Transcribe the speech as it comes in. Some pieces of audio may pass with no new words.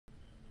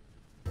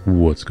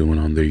What's going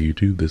on there,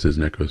 YouTube? This is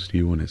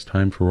Necrostevo, and it's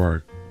time for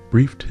our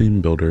brief team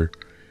builder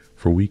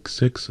for week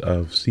 6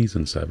 of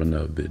season 7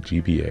 of the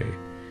GBA.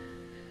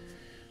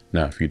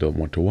 Now, if you don't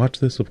want to watch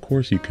this, of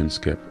course, you can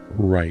skip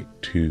right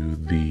to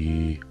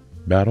the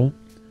battle,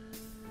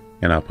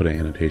 and I'll put an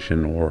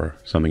annotation or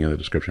something in the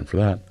description for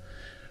that.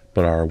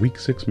 But our week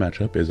 6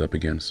 matchup is up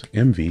against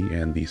MV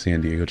and the San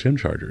Diego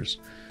Chimchargers.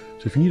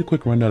 So if you need a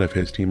quick rundown of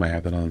his team, I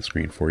have that on the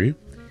screen for you.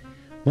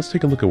 Let's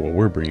take a look at what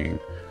we're bringing.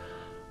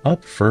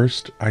 Up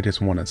first, I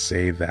just want to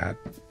say that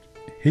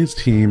his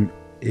team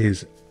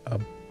is a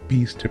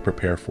beast to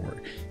prepare for.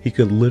 He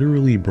could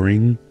literally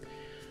bring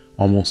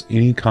almost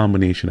any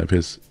combination of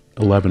his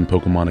 11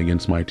 Pokemon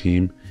against my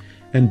team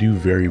and do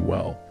very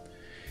well.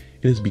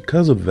 It is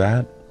because of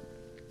that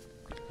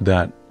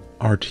that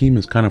our team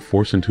is kind of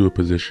forced into a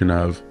position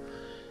of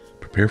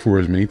prepare for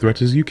as many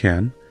threats as you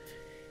can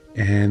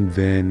and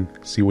then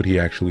see what he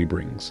actually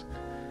brings.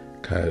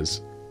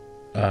 Because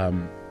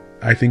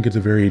I think it's a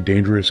very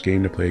dangerous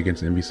game to play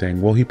against Envy,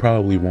 saying, well, he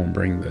probably won't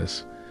bring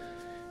this,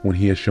 when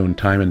he has shown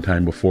time and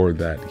time before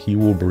that he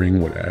will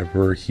bring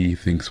whatever he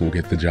thinks will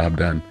get the job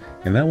done,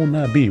 and that will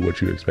not be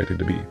what you expect it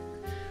to be.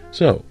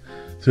 So,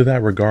 to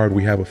that regard,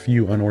 we have a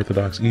few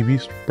unorthodox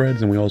EV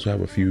spreads, and we also have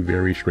a few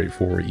very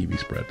straightforward EV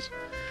spreads.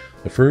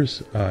 The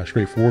first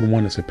straightforward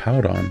one is a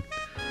Powdon,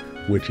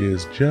 which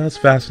is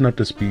just fast enough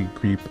to speed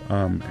creep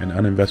an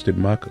uninvested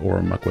Muck, or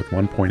a Muck with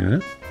 1 point in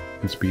it,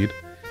 in speed.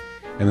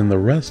 And then the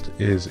rest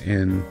is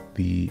in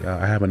the,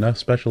 I have enough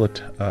special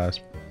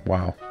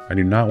wow, I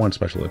do not want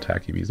special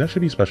attack EVs. That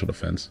should be special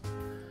defense.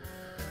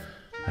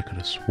 I could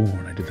have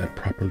sworn I did that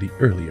properly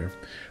earlier.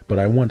 But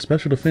I want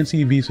special defense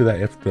EV so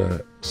that if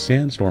the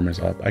Sandstorm is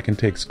up, I can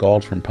take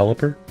Scalds from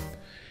Pelipper.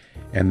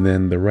 And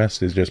then the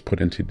rest is just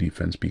put into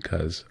defense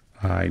because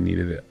I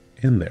needed it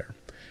in there.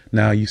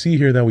 Now you see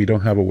here that we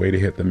don't have a way to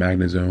hit the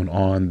Magnezone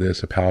on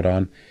this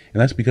Powdon.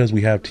 And that's because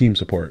we have team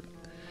support.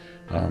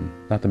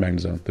 Not the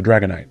Magnezone, the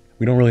Dragonite.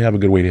 We don't really have a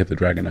good way to hit the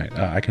Dragonite.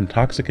 I can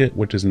Toxic it,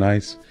 which is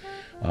nice,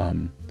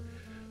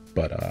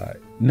 but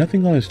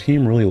nothing on his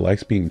team really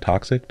likes being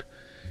Toxicked,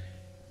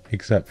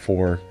 except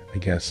for, I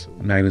guess,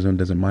 Magnezone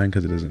doesn't mind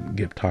because it doesn't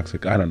get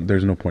Toxic. I don't know,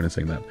 there's no point in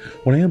saying that.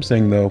 What I am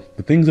saying though,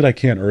 the things that I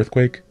can't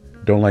Earthquake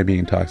don't like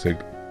being Toxic,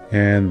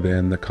 and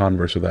then the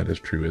converse of that is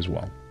true as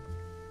well.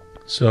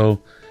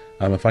 So,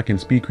 if I can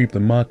speed creep the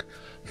Muck,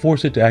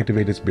 force it to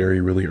activate its berry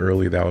really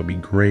early, that would be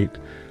great.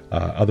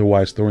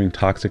 Otherwise, throwing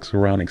Toxics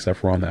around, except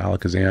for on the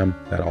Alakazam,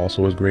 that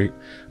also is great.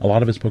 A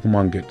lot of his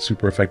Pokemon get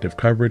super effective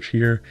coverage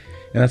here,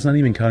 and that's not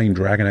even counting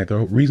Dragonite.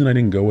 The reason I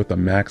didn't go with the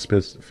max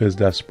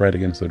Fizz-Def spread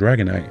against the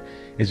Dragonite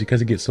is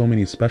because it gets so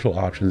many special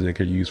options it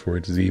could use for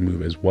its Z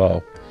move as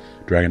well.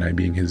 Dragonite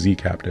being his Z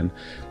captain.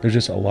 There's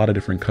just a lot of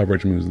different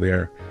coverage moves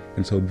there,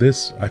 and so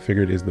this, I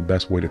figured, is the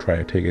best way to try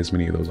to take as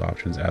many of those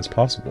options as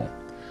possible.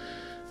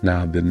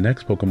 Now, the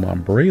next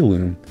Pokemon,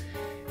 Breloom,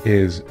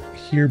 is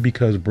here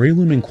because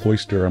Breloom and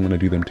Cloyster, I'm going to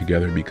do them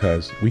together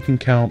because we can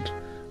count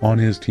on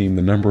his team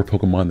the number of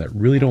Pokemon that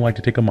really don't like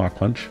to take a Mach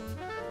Punch,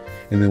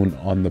 and then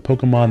on the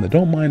Pokemon that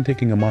don't mind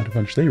taking a Mach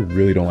Punch, they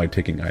really don't like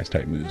taking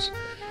Ice-type moves.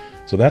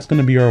 So that's going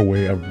to be our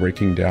way of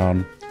breaking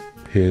down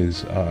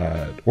his,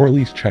 or at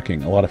least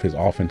checking a lot of his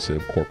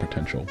offensive core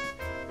potential.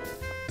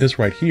 This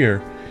right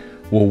here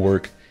will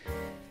work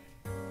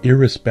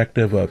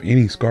irrespective of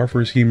any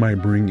Scarfers he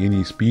might bring,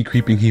 any speed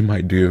creeping he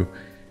might do.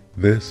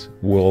 This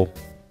will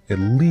at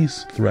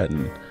least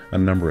threaten a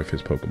number of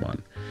his Pokemon.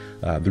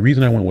 The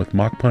reason I went with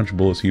Mach Punch,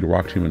 Bullet Seed,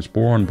 Rock Tomb, and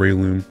Spore on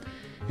Breloom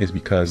is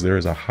because there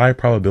is a high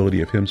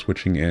probability of him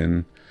switching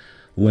in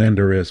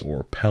Landorus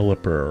or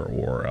Pelipper,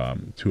 or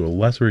to a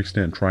lesser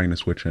extent trying to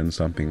switch in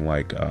something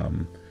like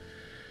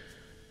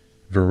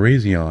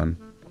Virizion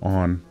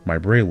on my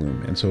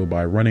Breloom. And so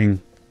by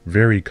running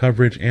varied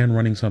coverage and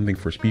running something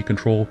for speed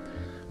control,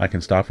 I can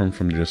stop him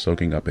from just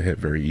soaking up a hit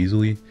very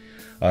easily.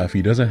 If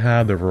he doesn't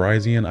have the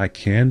Virizion, I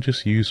can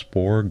just use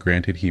Spore.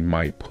 Granted, he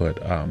might put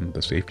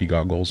the safety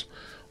goggles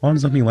on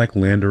something like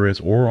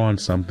Landorus or on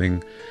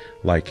something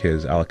like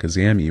his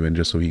Alakazam even,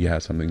 just so he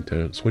has something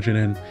to switch it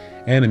in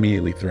and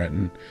immediately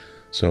threaten.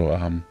 So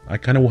I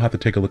kind of will have to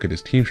take a look at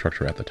his team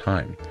structure at the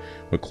time.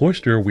 With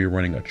Cloyster, we're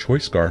running a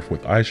Choice Scarf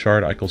with Ice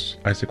Shard,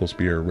 Icicle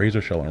Spear,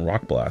 Razor Shell, and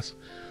Rock Blast.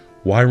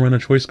 Why run a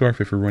Choice Scarf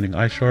if you're running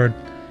Ice Shard?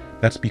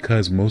 That's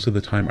because most of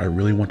the time I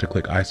really want to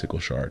click Icicle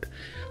Shard.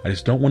 I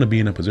just don't want to be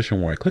in a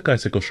position where I click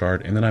Icicle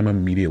Shard and then I'm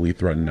immediately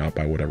threatened out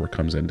by whatever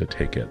comes in to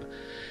take it.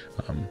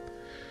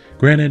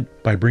 Granted,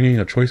 by bringing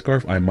a Choice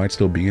Scarf, I might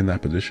still be in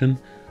that position,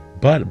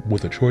 but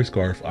with a Choice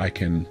Scarf, I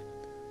can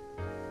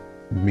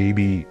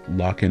maybe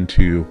lock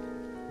into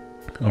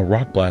a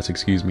Rock Blast,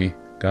 excuse me,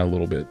 got a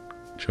little bit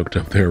choked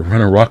up there, run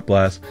a Rock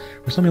Blast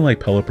or something like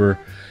Pelipper.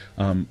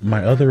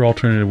 My other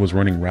alternative was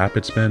running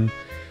Rapid Spin,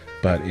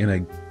 but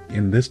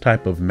in this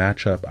type of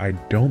matchup, I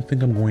don't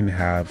think I'm going to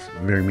have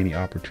very many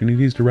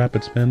opportunities to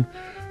Rapid Spin,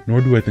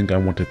 nor do I think I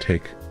want to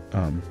take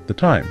the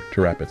time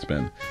to Rapid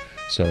Spin.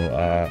 So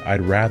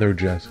I'd rather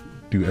just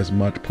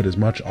put as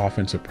much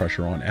offensive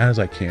pressure on as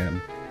I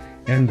can,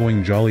 and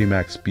going Jolly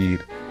Max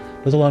Speed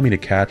does allow me to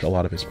catch a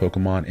lot of his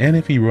Pokemon. And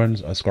if he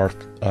runs a Scarf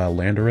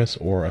Landorus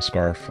or a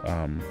Scarf,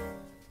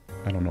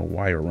 I don't know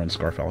why it runs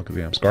Scarf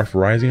Alakazam, Scarf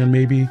Virizion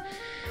maybe,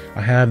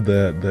 I have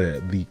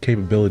the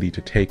capability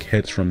to take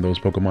hits from those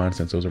Pokemon,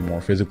 since those are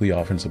more physically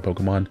offensive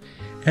Pokemon,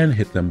 and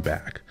hit them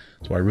back.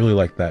 So I really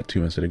like that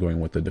too, instead of going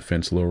with the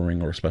defense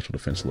lowering or special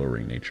defense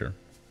lowering nature.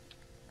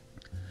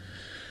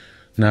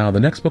 Now the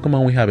next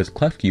Pokemon we have is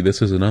Klefki.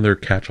 This is another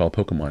catch-all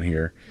Pokemon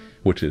here,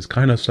 which is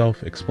kind of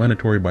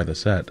self-explanatory by the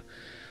set.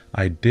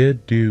 I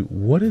did do...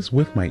 What is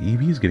with my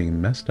EVs getting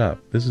messed up?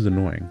 This is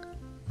annoying.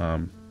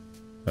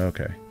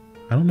 Okay.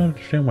 I don't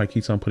understand why it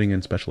keeps on putting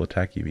in special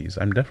attack EVs.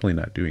 I'm definitely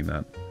not doing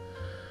that.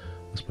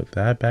 Let's put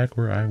that back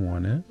where I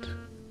want it.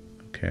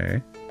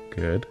 Okay,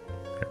 good.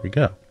 There we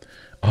go.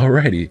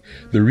 Alrighty.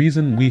 The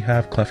reason we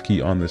have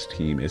Klefki on this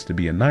team is to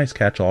be a nice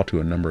catch-all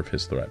to a number of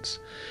his threats.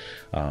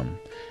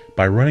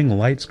 By running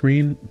Light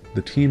Screen,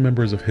 the team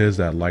members of his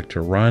that like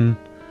to run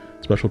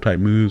special type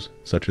moves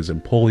such as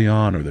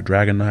Empoleon or the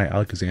Dragonite,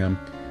 Alakazam,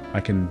 I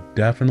can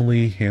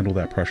definitely handle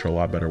that pressure a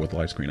lot better with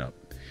Light Screen up.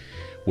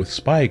 With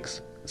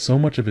Spikes, so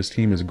much of his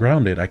team is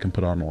grounded, I can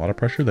put on a lot of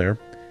pressure there,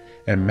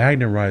 and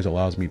Magnet Rise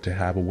allows me to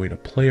have a way to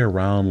play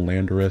around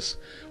Landorus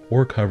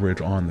or coverage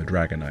on the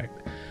Dragonite.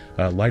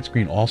 Light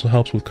Screen also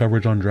helps with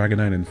coverage on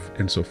Dragonite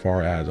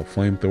insofar as a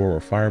Flamethrower or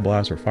Fire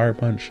Blast or Fire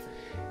Punch,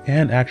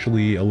 and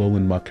actually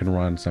Alolan Muck can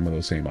run some of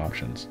those same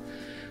options.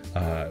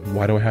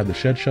 Why do I have the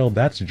Shed Shell?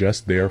 That's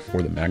just there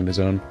for the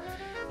Magnezone.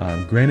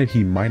 Granted,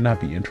 he might not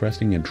be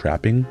interesting in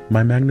trapping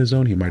my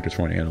Magnezone, he might just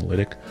run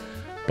Analytic,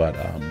 but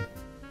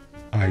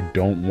I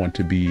don't want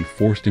to be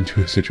forced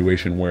into a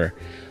situation where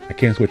I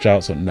can't switch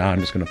out, so now I'm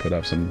just going to put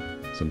up some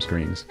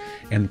screens.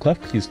 And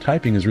Klefki's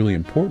typing is really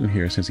important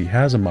here, since he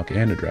has a Muck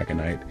and a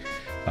Dragonite.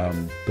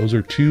 Those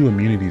are two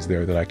immunities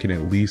there that I can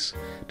at least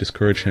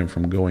discourage him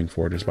from going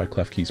for just by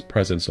Klefki's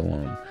presence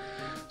alone.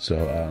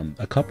 So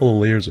a couple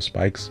of layers of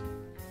Spikes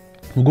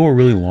will go a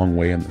really long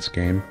way in this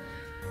game,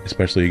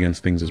 especially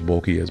against things as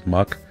bulky as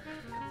Muck.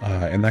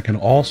 And that can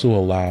also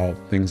allow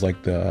things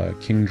like the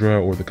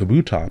Kingdra or the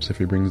Kabutops, if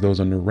he brings those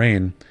under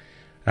Rain,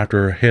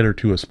 after a hit or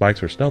two of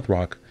Spikes or Stealth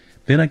Rock,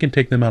 then I can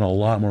take them out a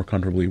lot more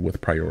comfortably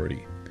with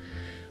priority.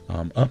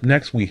 Up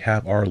next we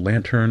have our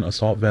Lantern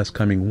Assault Vest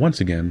coming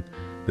once again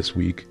this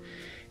week,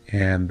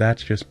 and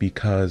that's just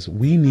because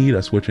we need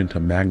a switch into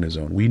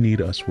Magnezone. We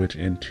need a switch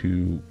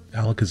into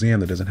Alakazam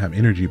that doesn't have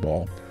Energy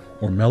Ball,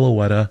 or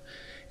Meloetta,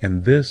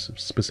 and this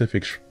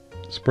specific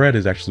spread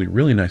is actually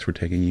really nice for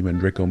taking even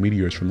Draco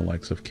Meteors from the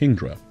likes of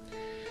Kingdra.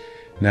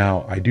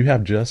 Now, I do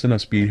have just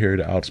enough speed here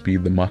to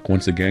outspeed the Muck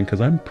once again,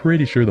 because I'm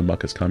pretty sure the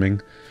Muck is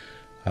coming,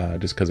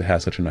 just because it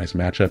has such a nice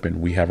matchup, and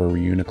we have a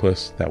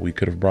Reuniclus that we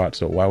could have brought,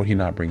 so why would he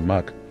not bring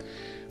Muck?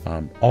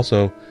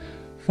 Also,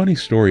 funny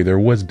story, there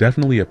was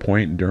definitely a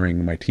point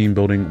during my team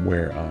building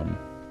where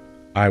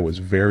I was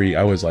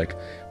like,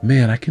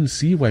 man, I can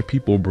see why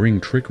people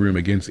bring Trick Room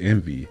against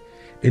Envy.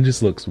 It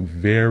just looks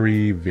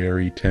very,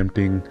 very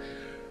tempting,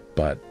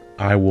 but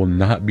I will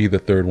not be the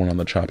third one on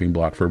the chopping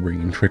block for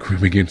bringing Trick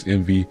Room against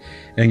Envy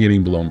and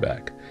getting blown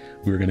back.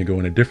 We're going to go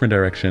in a different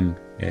direction,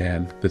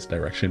 and this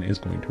direction is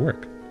going to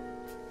work.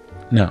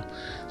 Now,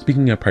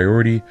 speaking of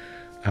priority,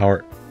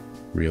 our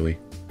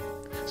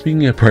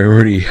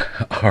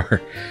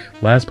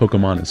last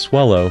Pokemon is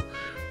Swellow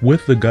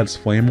with the Guts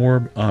Flame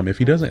Orb. If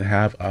he doesn't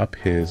have up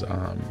his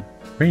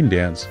Rain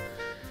Dance,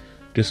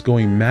 just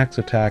going max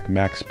attack,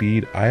 max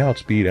speed, I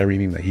outspeed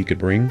everything that he could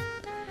bring.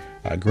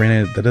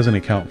 Granted, that doesn't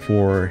account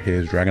for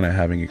his Dragonite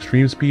having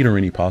extreme speed or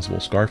any possible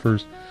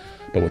Scarfers,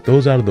 but with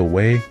those out of the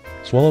way,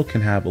 Swellow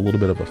can have a little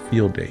bit of a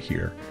field day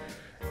here.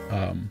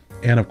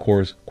 And of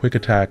course, Quick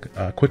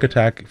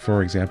Attack,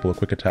 for example, a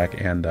Quick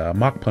Attack and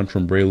Mach Punch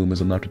from Breloom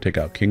is enough to take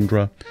out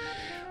Kingdra.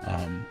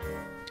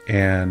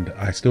 And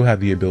I still have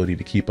the ability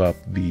to keep up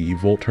the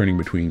Volt turning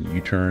between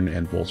U-turn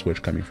and Volt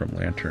Switch coming from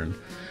Lantern.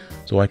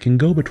 So I can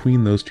go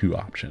between those two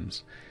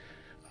options.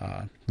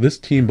 This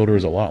team builder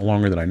is a lot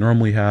longer than I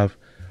normally have,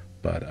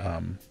 but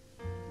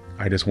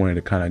I just wanted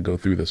to kind of go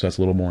through this. That's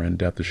a little more in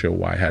depth to show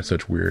why I had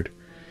such weird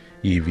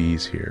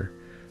EVs here.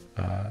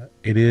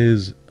 It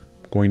is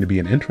going to be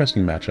an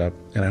interesting matchup,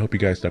 and I hope you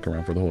guys stuck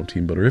around for the whole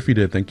team builder. If you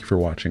did, thank you for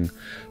watching.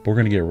 But we're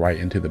going to get right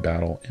into the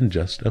battle in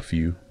just a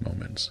few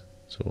moments.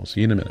 So we'll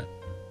see you in a minute.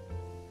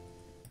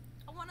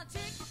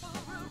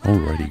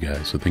 Alrighty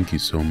guys, so thank you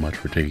so much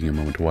for taking a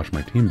moment to watch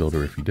my team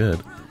builder if you did.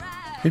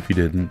 If you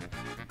didn't,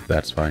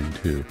 that's fine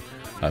too.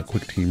 A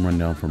quick team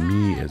rundown for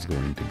me is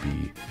going to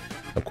be,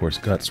 of course,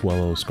 Gut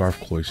Swellow, Scarf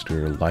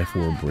Cloyster, Life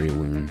Orb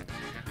Breloom,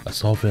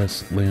 Assault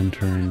Vest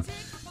Lantern,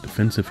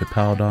 Defensive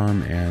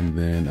Hippowdon, and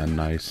then a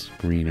nice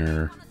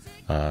greener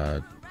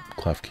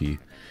Klefki.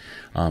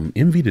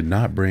 Envy did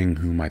not bring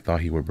whom I thought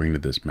he would bring to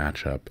this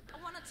matchup,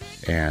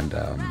 and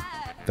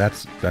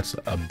that's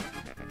a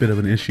bit of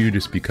an issue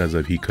just because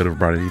of he could have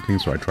brought anything,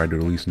 so I tried to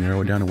at least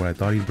narrow it down to what I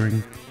thought he'd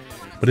bring.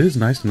 But it is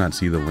nice to not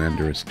see the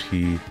Landorus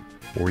T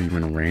or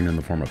even Rain in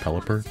the form of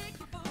Pelipper.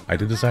 I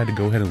did decide to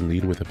go ahead and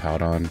lead with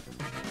Hippowdon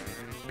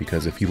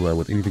because if he led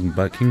with anything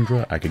but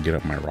Kingdra, I could get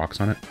up my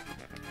rocks on it.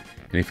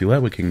 And if he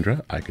led with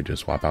Kingdra, I could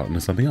just swap out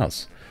into something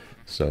else.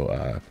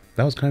 So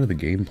that was kind of the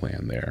game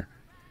plan there.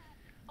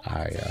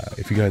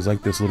 If you guys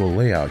like this little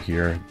layout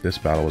here, this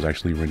battle was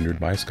actually rendered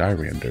by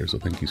Skyrender, so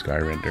thank you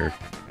Skyrender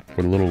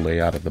for the little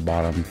layout at the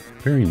bottom.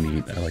 Very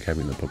neat. I like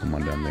having the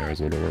Pokemon down there as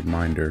a little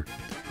reminder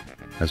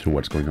as to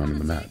what's going on in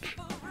the match.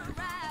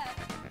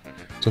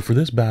 So for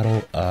this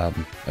battle,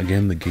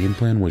 again, the game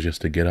plan was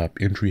just to get up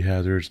entry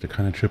hazards, to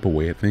kind of chip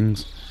away at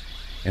things,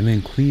 and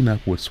then clean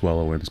up with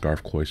Swellow and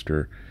Scarf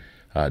Cloyster,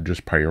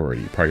 just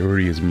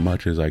priority as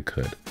much as I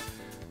could.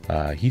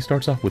 He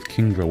starts off with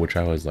Kingdra, which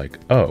I was like,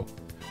 oh,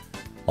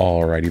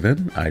 alrighty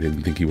then. I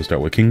didn't think he would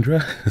start with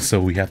Kingdra,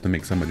 so we have to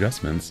make some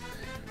adjustments.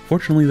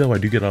 Fortunately though, I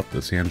do get off the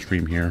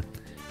Sandstream here,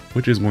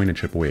 which is going to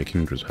chip away at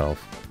Kingdra's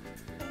health.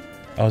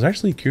 I was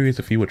actually curious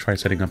if he would try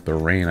setting up the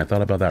Rain. I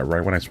thought about that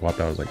right when I swapped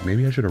out. I was like,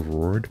 maybe I should have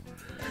Roared.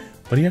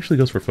 But he actually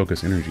goes for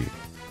Focus Energy.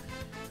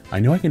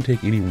 I know I can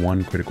take any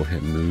one critical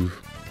hit move,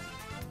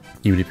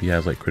 even if he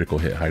has like critical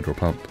hit Hydro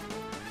Pump.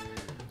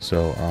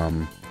 So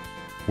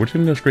we're just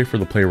going to go straight for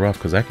the play rough,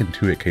 because I can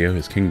 2-hit KO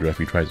his Kingdra if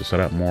he tries to set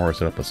up more or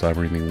set up a sub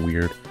or anything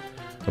weird.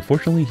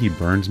 Unfortunately, he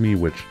burns me,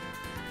 which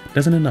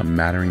doesn't end up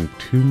mattering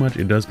too much.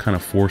 It does kind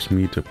of force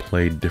me to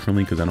play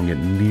differently because I don't get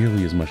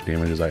nearly as much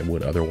damage as I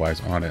would otherwise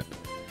on it.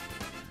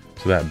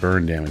 So that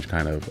burn damage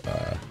kind of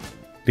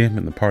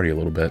dampened the party a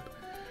little bit.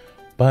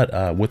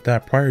 But with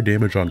that prior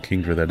damage on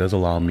Kingdra, that does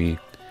allow me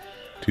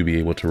to be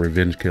able to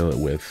revenge kill it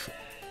with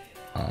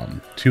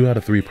 2 out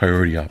of 3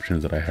 priority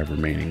options that I have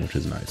remaining, which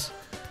is nice.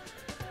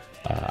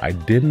 I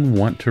didn't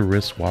want to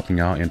risk swapping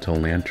out into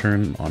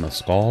Lantern on a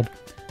Scald,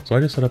 so I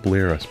just set up a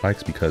layer of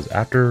spikes, because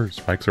after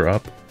spikes are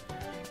up,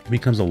 it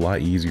becomes a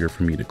lot easier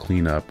for me to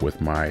clean up with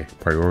my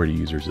priority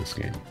users this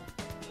game.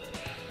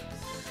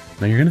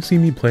 Now you're going to see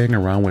me playing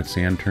around with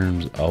sand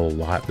terms a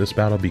lot this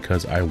battle,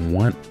 because I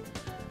want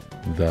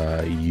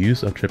the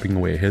use of chipping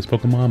away at his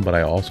Pokemon, but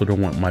I also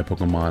don't want my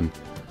Pokemon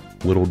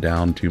whittled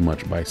down too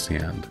much by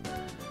sand.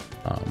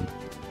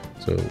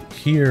 So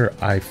here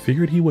I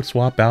figured he would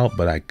swap out,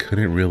 but I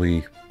couldn't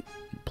really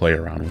play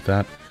around with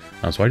that.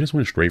 So I just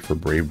went straight for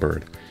Brave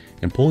Bird.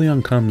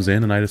 Empoleon comes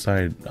in and I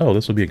decide, oh,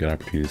 this will be a good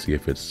opportunity to see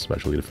if it's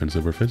specially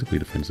defensive or physically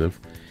defensive.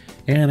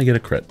 And I get a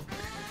crit.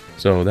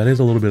 So that is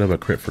a little bit of a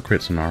crit for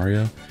crit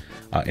scenario.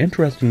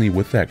 Interestingly,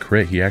 with that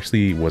crit, he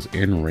actually was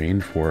in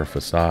range for a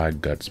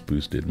Facade Guts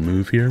boosted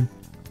move here.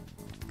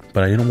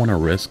 But I didn't want to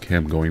risk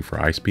him going for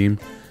Ice Beam.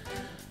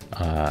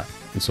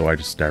 So I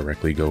just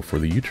directly go for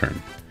the U-turn.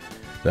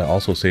 That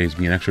also saves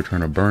me an extra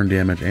turn of burn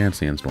damage and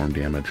sandstorm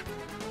damage,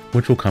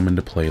 which will come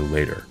into play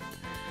later.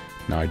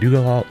 Now I do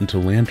go out into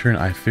Lantern.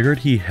 I figured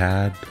he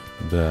had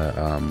the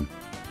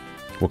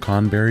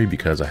Wakan Berry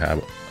because I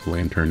have a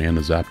Lantern and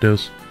a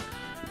Zapdos,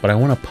 but I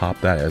want to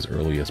pop that as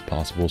early as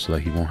possible so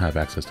that he won't have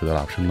access to that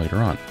option later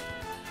on.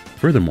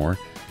 Furthermore,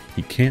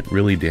 he can't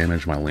really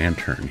damage my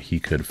Lantern. He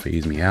could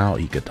phase me out,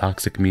 he could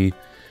Toxic me,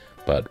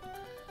 but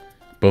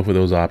both of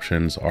those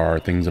options are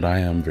things that I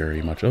am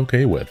very much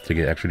okay with to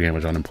get extra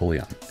damage on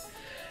Empoleon.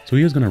 So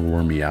he is going to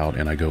roar me out,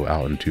 and I go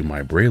out into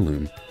my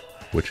Breloom,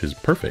 which is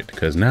perfect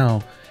because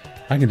now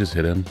I can just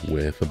hit him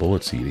with a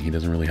Bullet Seed. He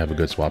doesn't really have a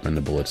good swap into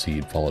Bullet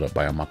Seed followed up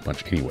by a Mach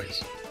Punch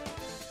anyways.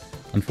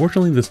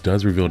 Unfortunately, this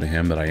does reveal to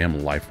him that I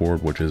am Life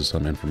Orb, which is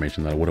some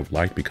information that I would have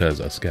liked because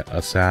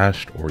a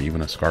Sashed or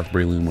even a Scarf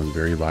Breloom was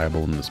very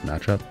viable in this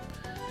matchup.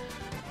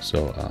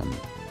 So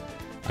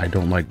I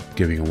don't like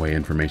giving away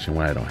information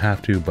when I don't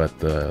have to, but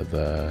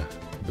the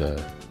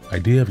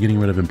idea of getting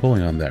rid of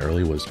Empoleon that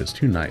early was just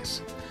too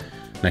nice.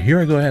 Now here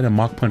I go ahead and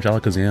Mach Punch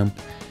Alakazam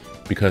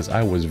because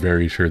I was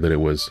very sure that it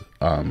was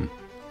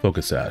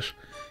Focus Sash.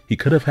 He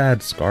could have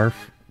had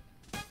Scarf,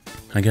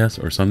 I guess,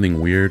 or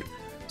something weird,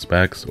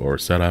 Specs, or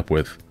set up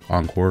with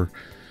Encore,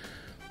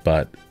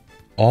 but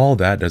all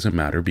that doesn't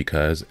matter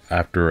because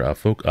after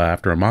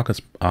a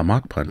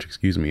Mach Punch,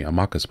 excuse me, a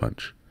Machas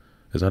Punch.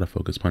 Is that a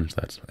Focus Punch?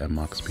 That's at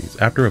Mach speeds.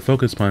 After a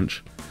Focus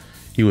Punch,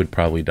 he would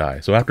probably die.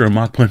 So after a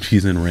Mach Punch,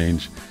 he's in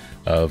range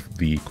of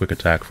the quick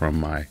attack from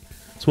my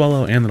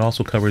Swallow, and it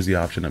also covers the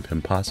option of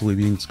him possibly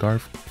being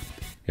Scarf.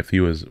 If he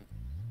was,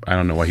 I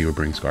don't know why he would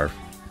bring Scarf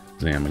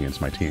Zam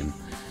against my team.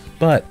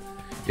 But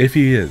if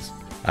he is,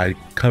 I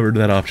covered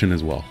that option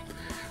as well.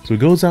 So he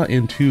goes out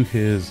into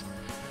his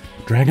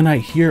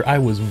Dragonite. Here I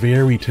was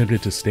very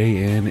tempted to stay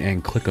in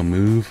and click a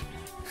move,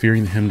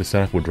 fearing him to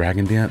set up with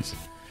Dragon Dance.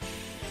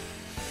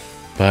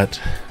 But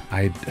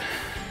I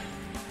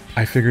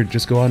figured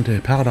just go on to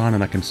Hippowdon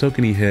and I can soak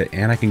any hit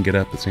and I can get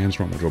up the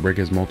Sandstorm, which will break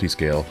his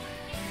multi-scale.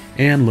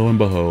 And lo and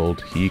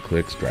behold, he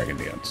clicks Dragon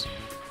Dance.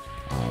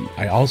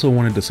 I also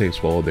wanted to save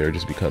Swallow there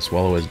just because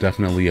Swallow is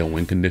definitely a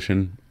win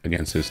condition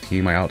against his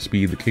team. I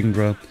outspeed the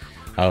Kingdra,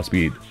 I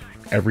outspeed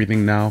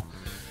everything now.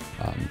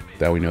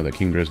 That we know that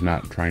Kingdra is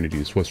not trying to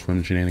do Swift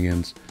Swim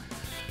shenanigans.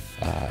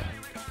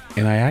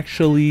 And I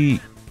actually,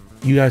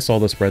 you guys saw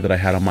the spread that I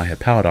had on my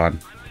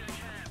Hippowdon.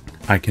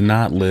 I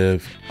cannot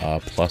live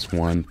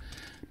 +1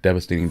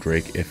 Devastating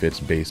Drake if it's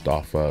based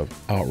off of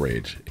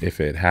Outrage. If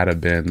it had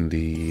been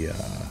the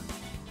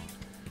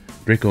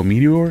Draco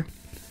Meteor,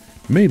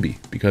 Maybe,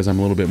 because I'm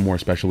a little bit more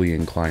specially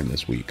inclined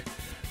this week.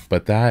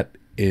 But that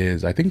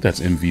is, I think that's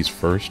MV's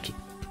first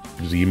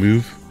Z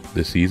move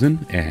this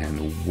season,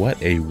 and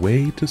what a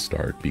way to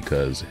start,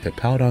 because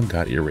Hippowdon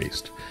got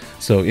erased.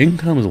 So in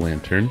comes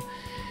Lantern,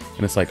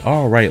 and it's like,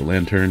 alright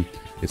Lantern,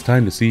 it's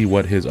time to see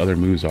what his other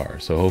moves are.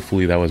 So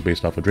hopefully that was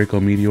based off of Draco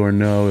Meteor.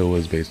 No, it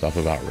was based off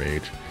of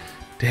Outrage.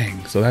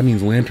 Dang, so that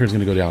means Lantern's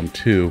gonna go down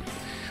 2.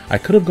 I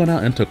could have gone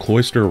out into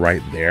Cloyster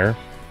right there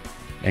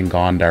and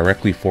gone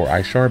directly for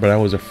Ice Shard, but I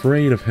was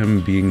afraid of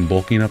him being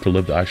bulky enough to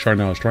live the Ice Shard,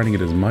 and I was trying to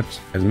get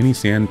as many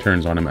sand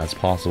turns on him as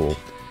possible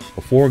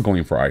before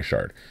going for Ice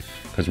Shard.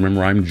 Because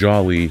remember, I'm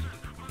Jolly,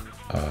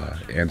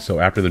 and so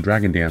after the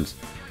Dragon Dance,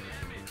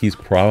 he's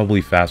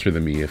probably faster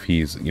than me if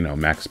he's, you know,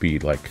 max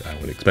speed like I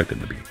would expect him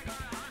to be.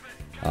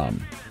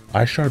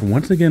 Ice Shard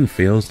once again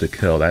fails to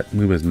kill. That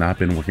move has not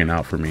been working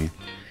out for me.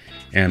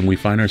 And we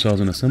find ourselves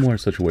in a similar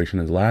situation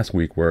as last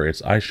week, where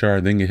it's Ice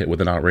Shard, then get hit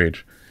with an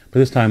Outrage. But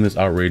this time this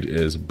Outrage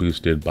is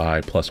boosted by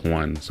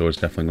 +1, so it's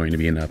definitely going to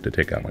be enough to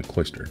take out my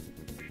Cloyster.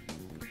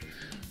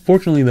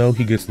 Fortunately though,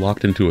 he gets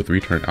locked into a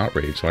 3-turn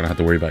Outrage, so I don't have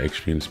to worry about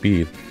extreme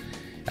speed.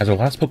 As our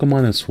last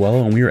Pokemon is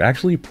Swellow, and we are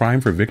actually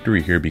primed for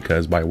victory here,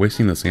 because by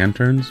wasting the sand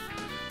turns,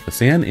 the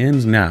sand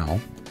ends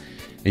now,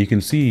 and you can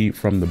see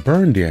from the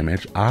burn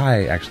damage,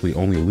 I actually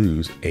only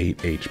lose 8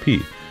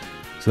 HP.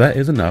 So that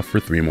is enough for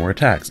 3 more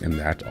attacks, and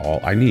that's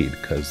all I need,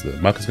 because the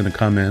Muck is going to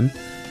come in,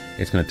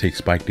 it's going to take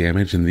spike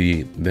damage, and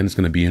then it's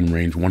going to be in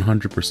range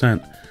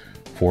 100%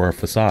 for a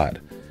Facade.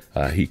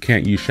 He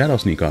can't use Shadow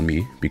Sneak on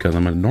me because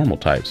I'm a normal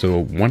type, so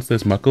once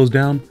this Muck goes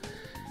down,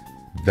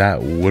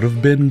 that would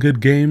have been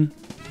good game,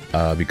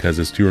 because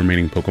his 2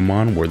 remaining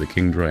Pokemon were the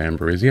Kingdra and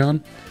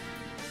Virizion,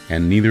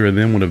 and neither of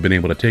them would have been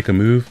able to take a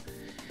move,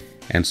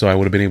 and so I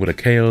would have been able to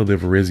KO the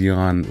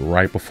Virizion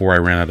right before I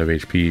ran out of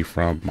HP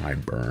from my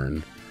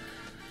burn.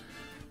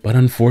 But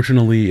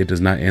unfortunately, it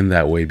does not end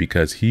that way,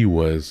 because he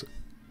was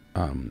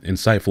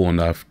insightful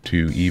enough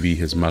to EV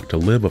his Muck to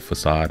live a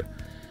Facade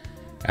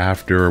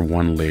after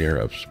 1 layer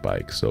of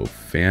spike. So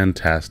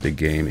fantastic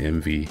game,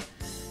 MV.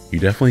 You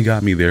definitely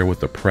got me there with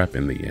the prep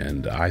in the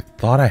end. I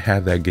thought I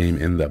had that game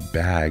in the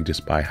bag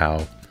just by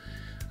how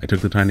I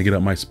took the time to get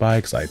up my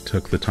spikes. I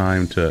took the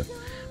time to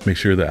make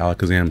sure the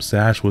Alakazam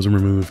Sash was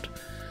removed.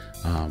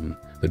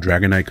 The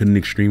Dragonite couldn't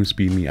extreme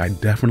speed me. I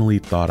definitely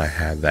thought I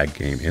had that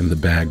game in the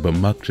bag, but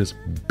Muck just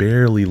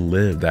barely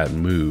lived that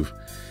move,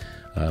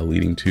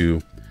 leading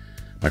to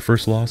my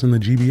first loss in the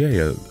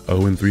GBA, a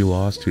 0-3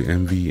 loss to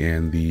MV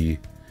and the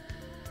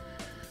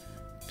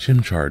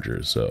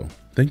Chimchargers. So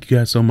thank you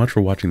guys so much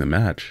for watching the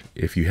match.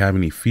 If you have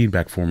any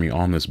feedback for me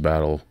on this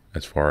battle,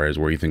 as far as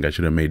where you think I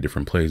should have made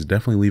different plays,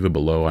 definitely leave it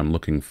below. I'm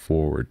looking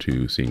forward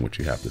to seeing what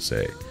you have to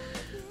say.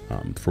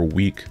 For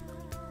week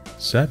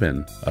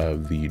 7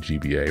 of the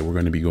GBA, we're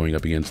going to be going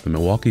up against the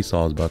Milwaukee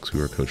Sawsbucks,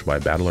 who are coached by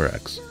Battler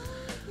X,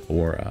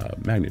 or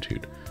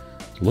Magnitude.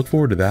 So look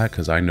forward to that,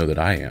 because I know that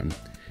I am.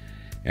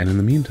 And in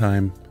the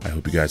meantime, I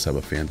hope you guys have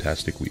a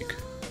fantastic week.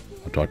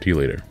 I'll talk to you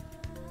later.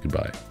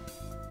 Goodbye.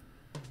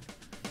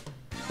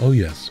 Oh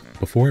yes,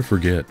 before I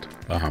forget,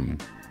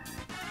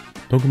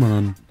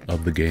 Pokemon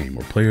of the game,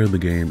 or Player of the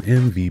Game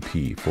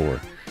MVP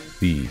for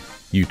the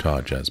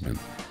Utah Jasmine.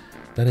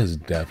 That is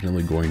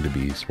definitely going to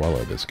be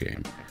Swallow this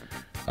game.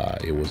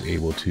 It was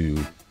able to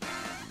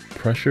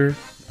pressure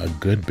a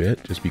good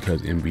bit just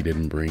because MV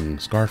didn't bring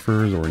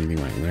Scarfers or anything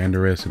like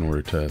Landorus in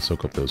order to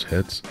soak up those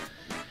hits.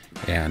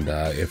 And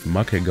if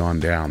Muck had gone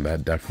down,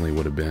 that definitely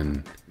would have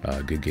been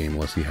a good game,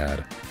 unless he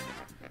had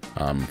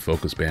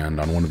Focus Band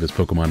on one of his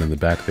Pokemon in the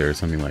back there or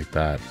something like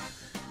that.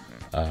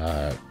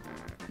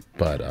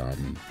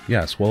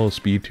 Yeah, Swallow's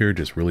speed tier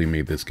just really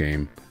made this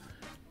game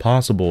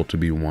possible to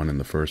be won in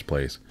the first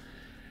place.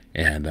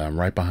 And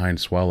right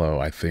behind Swallow,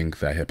 I think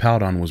that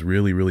Hippowdon was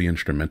really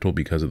instrumental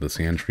because of the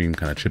Sand Stream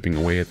kind of chipping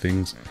away at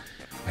things.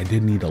 I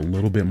did need a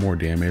little bit more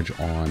damage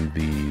on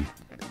the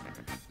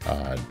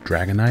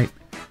Dragonite,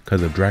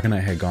 because if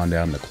Dragonite had gone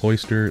down to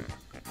Cloyster,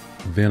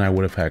 then I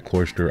would have had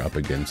Cloyster up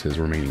against his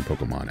remaining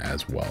Pokemon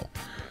as well.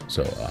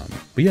 So,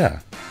 but yeah,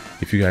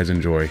 if you guys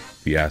enjoy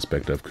the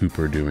aspect of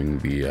Cooper doing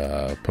the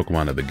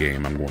Pokemon of the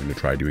game, I'm going to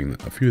try doing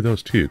a few of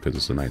those too, because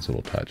it's a nice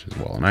little touch as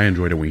well. And I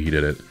enjoyed it when he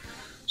did it.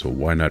 So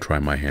why not try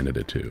my hand at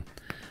it too?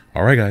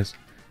 Alright guys,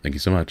 thank you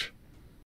so much.